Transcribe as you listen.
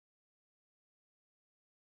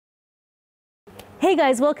Hey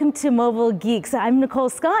guys, welcome to Mobile Geeks. I'm Nicole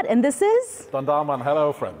Scott, and this is Don Dahlman.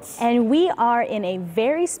 Hello, friends. And we are in a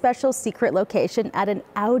very special secret location at an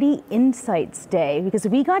Audi Insights Day because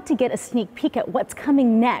we got to get a sneak peek at what's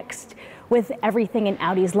coming next with everything in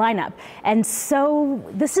Audi's lineup. And so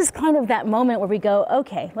this is kind of that moment where we go,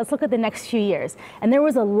 okay, let's look at the next few years. And there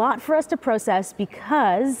was a lot for us to process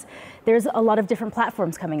because there's a lot of different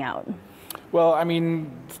platforms coming out. Well, I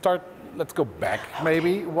mean, let's go back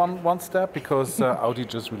maybe one step, because Audi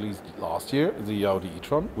just released last year the Audi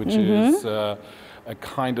e-tron, which is a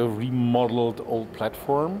kind of remodeled old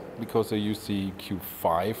platform, because they used the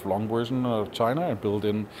Q5 long version of China and built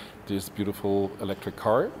in this beautiful electric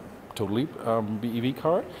car, totally BEV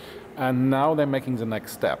car. And now they're making the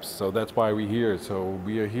next steps. So that's why we're here. So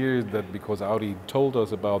we are here because Audi told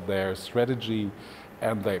us about their strategy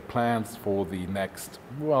and their plans for the next,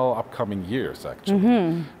 well, upcoming years,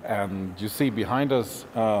 actually. And you see behind us,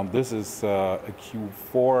 this is a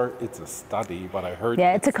Q4. It's a study, but I heard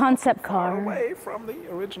it's a concept car. Far away from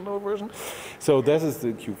the original version. So this is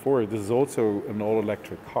the Q4. This is also an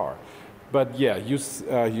all-electric car. But yeah,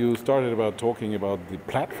 you started about talking about the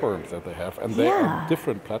platforms that they have, and there are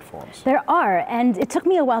different platforms. There are, and it took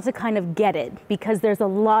me a while to kind of get it, because there's a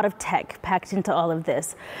lot of tech packed into all of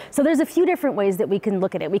this. So there's a few different ways that we can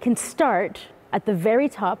look at it. We can start at the very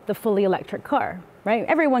top, the fully electric car, right?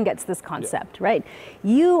 Everyone gets this concept, right?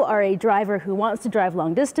 You are a driver who wants to drive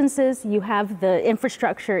long distances. You have the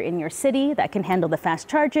infrastructure in your city that can handle the fast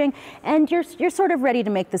charging, and you're sort of ready to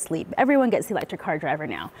make this leap. Everyone gets the electric car driver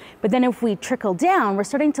now. But then if we trickle down, we're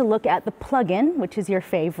starting to look at the plug-in, which is your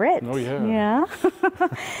favorite. Oh, yeah. Yeah.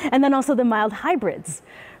 And then also the mild hybrids,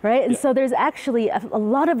 right? And so there's actually a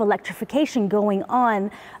lot of electrification going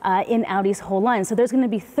on in Audi's whole line. So there's going to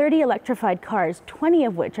be 30 electrified cars, 20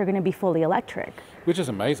 of which are going to be fully electric. Which is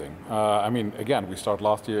amazing. I mean, again, we started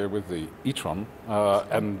last year with the e-tron.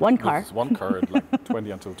 And one car. One car at like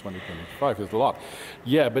 20 until 2025 is a lot.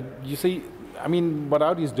 Yeah, but you see, I mean, what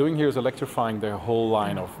Audi is doing here is electrifying their whole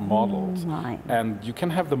line of models. And you can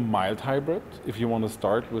have the mild hybrid if you want to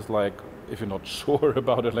start with, like, if you're not sure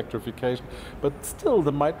about electrification. But still,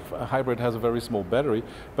 the mild hybrid has a very small battery,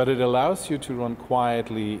 but it allows you to run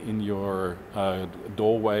quietly in your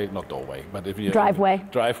but if you driveway,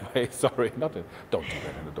 sorry, don't do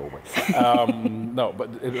that in the doorway. No, but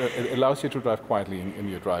it allows you to drive quietly in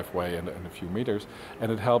your driveway and a few meters,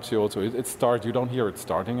 and it helps you also. It starts, you don't hear it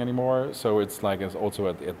starting anymore, so it's like it's also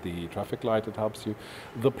at the traffic light it helps you.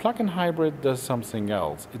 The plug-in hybrid does something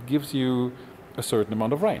else. It gives you a certain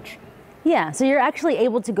amount of range. Yeah, so you're actually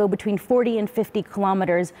able to go between 40 and 50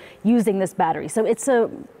 kilometers using this battery. So it's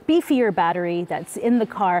a beefier battery that's in the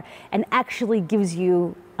car and actually gives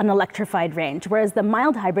you an electrified range, whereas the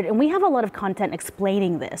mild hybrid, and we have a lot of content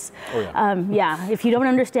explaining this. Oh, yeah. If you don't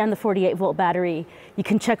understand the 48-volt battery, you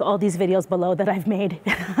can check all these videos below that I've made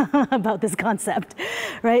about this concept,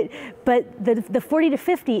 right? But the 40 to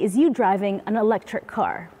 50 is you driving an electric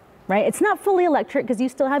car. Right? It's not fully electric because you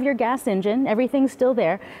still have your gas engine, everything's still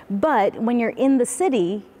there, but when you're in the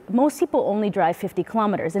city, most people only drive 50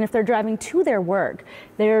 kilometers, and if they're driving to their work,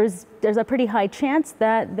 there's a pretty high chance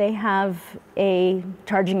that they have a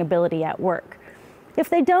charging ability at work. If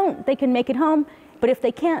they don't, they can make it home, but if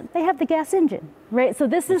they can't, they have the gas engine, right? So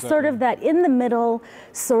this is sort of that in the middle,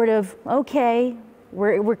 sort of, okay,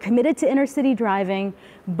 we're committed to inner city driving,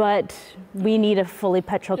 but we need a fully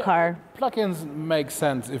petrol car. Plug-ins make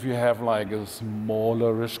sense if you have like a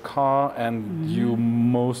smallerish car and you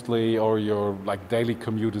mostly, or your like daily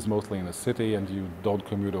commute is mostly in a city and you don't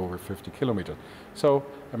commute over 50 kilometers. So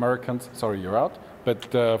Americans, sorry, you're out.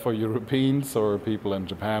 But for Europeans or people in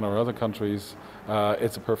Japan or other countries,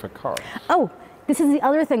 it's a perfect car. Oh, this is the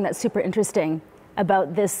other thing that's super interesting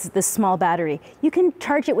about this small battery. You can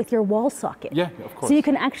charge it with your wall socket. Yeah, of course. So you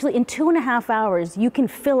can actually, in 2.5 hours, you can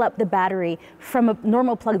fill up the battery from a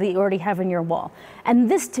normal plug that you already have in your wall.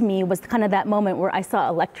 And this to me was kind of that moment where I saw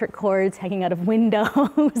electric cords hanging out of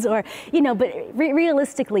windows or, but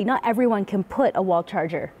realistically, not everyone can put a wall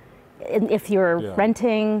charger. If you're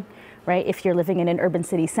renting, right? If you're living in an urban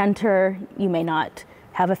city center, you may not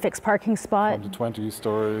have a fixed parking spot. From the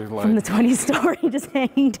 20-story. From the 20-story, just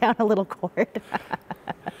hanging down a little cord.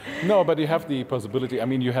 No, but you have the possibility. I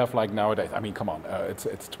mean, you have like nowadays. I mean, come on, it's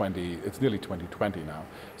nearly 2020 now.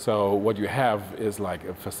 So what you have is like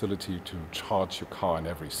a facility to charge your car in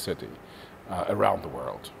every city. around the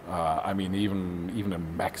world. I mean, even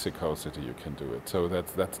in Mexico City you can do it. So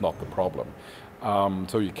that's not the problem.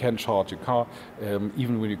 So you can charge your car,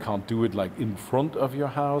 even when you can't do it like in front of your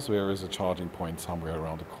house. There is a charging point somewhere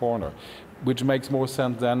around the corner, which makes more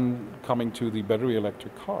sense than coming to the battery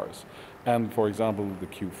electric cars. And for example, the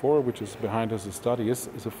Q4, which is behind us, the study is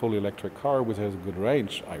a fully electric car which has a good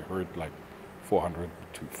range. I heard like 400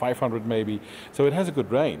 to 500 maybe. So it has a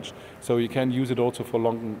good range. So you can use it also for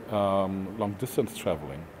long distance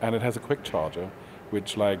traveling. And it has a quick charger,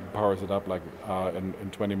 which like powers it up like in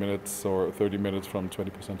 20 minutes or 30 minutes from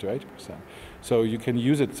 20% to 80%. So you can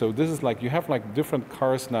use it. So this is like, you have like different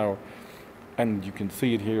cars now, and you can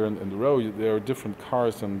see it here in the row. There are different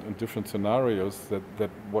cars and different scenarios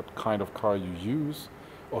that what kind of car you use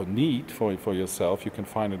or need for yourself. You can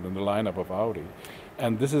find it in the lineup of Audi.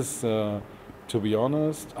 And this is, to be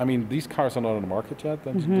honest, I mean, these cars are not on the market yet,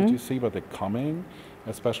 that you see, but they're coming,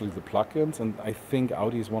 especially the plug-ins. And I think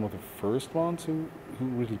Audi is one of the first ones who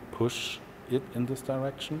really push it in this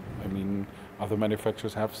direction. I mean, other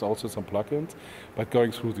manufacturers have also some plug-ins, but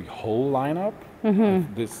going through the whole lineup,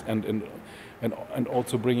 this and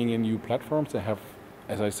also bringing in new platforms. They have,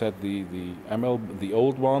 as I said, the the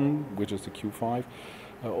old one, which is the Q5.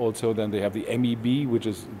 Also, then they have the MEB, which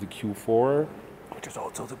is the Q4, which is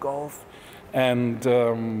also the Golf, and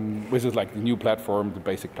which is like the new platform, the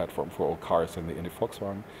basic platform for all cars in the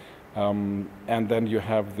Volkswagen. And then you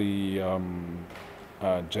have the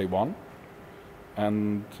J1,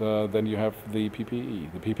 and then you have the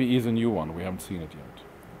PPE. The PPE is a new one. We haven't seen it yet.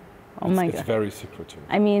 Oh my God. It's very secretive.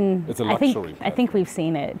 I mean, it's a luxury. I think we've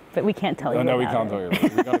seen it, but we can't tell you. No, we about can't it. tell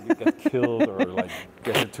you. We're gonna get killed or like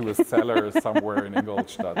get it to a cellar somewhere in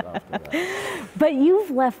Ingolstadt after that. But you've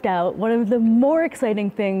left out one of the more exciting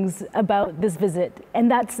things about this visit, and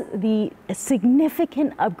that's the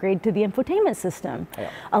significant upgrade to the infotainment system. Yeah.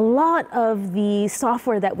 A lot of the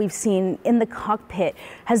software that we've seen in the cockpit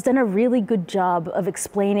has done a really good job of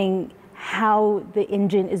explaining how the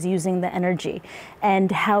engine is using the energy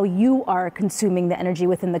and how you are consuming the energy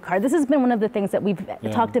within the car. This has been one of the things that we've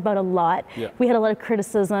talked about a lot. Yeah. We had a lot of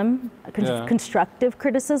criticism, constructive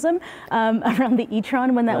criticism around the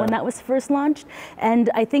e-tron when that was first launched.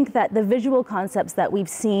 And I think that the visual concepts that we've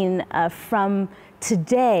seen from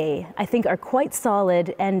today, I think are quite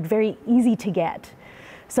solid and very easy to get.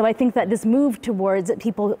 So I think that this move towards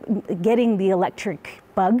people getting the electric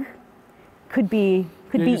bug could be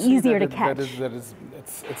easier to catch.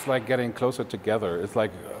 It's like getting closer together. It's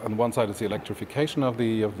like on one side is the electrification of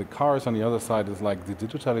the cars, on the other side is like the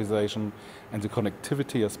digitalization and the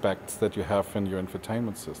connectivity aspects that you have in your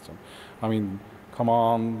infotainment system. I mean, come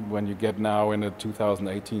on, when you get now in a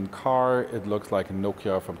 2018 car, it looks like a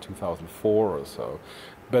Nokia from 2004 or so.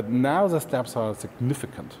 But now the steps are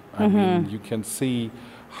significant. I mean, you can see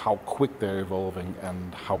how quick they're evolving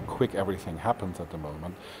and how quick everything happens at the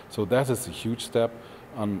moment. So that is a huge step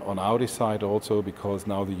on Audi side also, because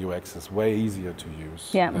now the UX is way easier to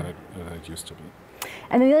use than it used to be.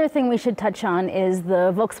 And the other thing we should touch on is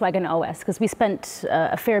the Volkswagen OS, because we spent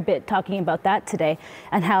a fair bit talking about that today,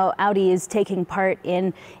 and how Audi is taking part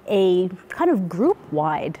in a kind of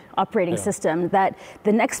group-wide operating system, that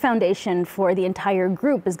the next foundation for the entire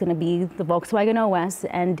group is going to be the Volkswagen OS,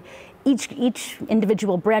 and each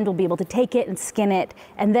individual brand will be able to take it and skin it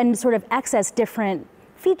and then sort of access different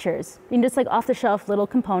features, just like off-the-shelf little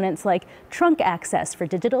components like trunk access for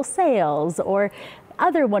digital sales, or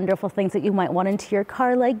other wonderful things that you might want into your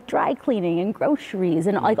car, like dry cleaning and groceries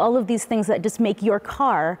and like all of these things that just make your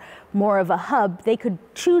car more of a hub. They could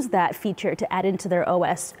choose that feature to add into their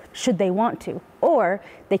OS should they want to, or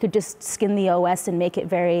they could just skin the OS and make it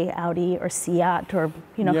very Audi or Seat or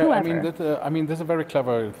whoever. I mean that's a very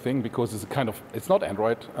clever thing, because it's a kind of, it's not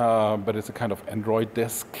Android, but it's a kind of Android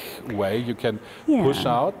desk way. You can push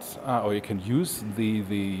out, or you can use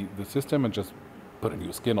the system and just put a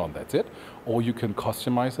new skin on, that's it. Or you can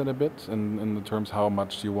customize it a bit in the terms how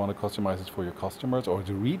much you want to customize it for your customers or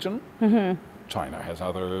the region. China has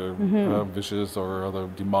other wishes or other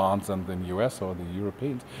demands than the US or the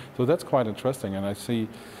Europeans. So that's quite interesting, and I see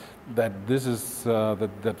that this is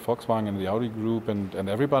that Volkswagen and the Audi group and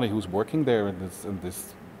everybody who's working there in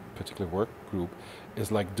this particular work group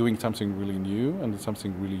is like doing something really new and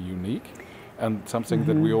something really unique. and something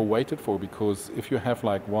that we all waited for, because if you have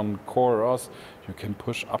like one core OS, you can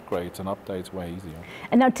push upgrades and updates way easier.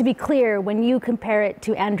 And now, to be clear, when you compare it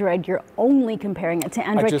to Android, you're only comparing it to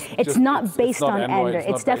Android. It's not based on Android.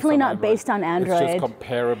 It's definitely not based on Android. It's just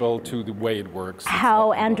comparable to the way it works.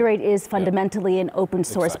 How Android is fundamentally an open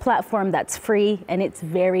source platform that's free, and it's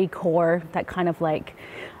very core, that kind of like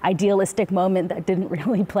idealistic moment that didn't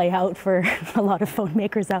really play out for a lot of phone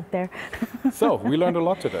makers out there. So we learned a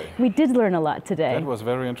lot today. We did learn a lot today. That was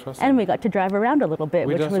very interesting. And we got to drive around a little bit,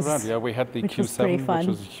 which was yeah, we had the Q7, which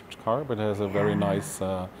was a huge car, but it has a very nice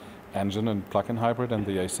engine and plug-in hybrid, and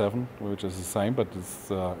the A7, which is the same, but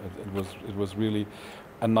it was really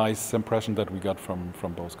a nice impression that we got from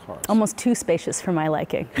both cars. Almost too spacious for my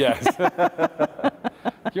liking. Yes.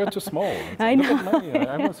 You're too small. I know. Look at me.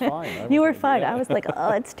 I was fine. You were fine. I was like,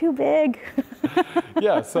 oh, it's too big.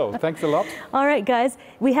 Yeah, so thanks a lot. All right, guys.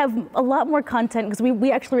 We have a lot more content, because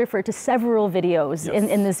we actually refer to several videos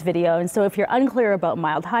in this video. And so if you're unclear about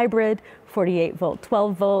mild hybrid, 48 volt,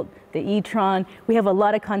 12 volt, the e-tron, we have a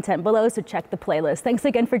lot of content below, so check the playlist. Thanks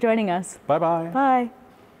again for joining us. Bye-bye. Bye.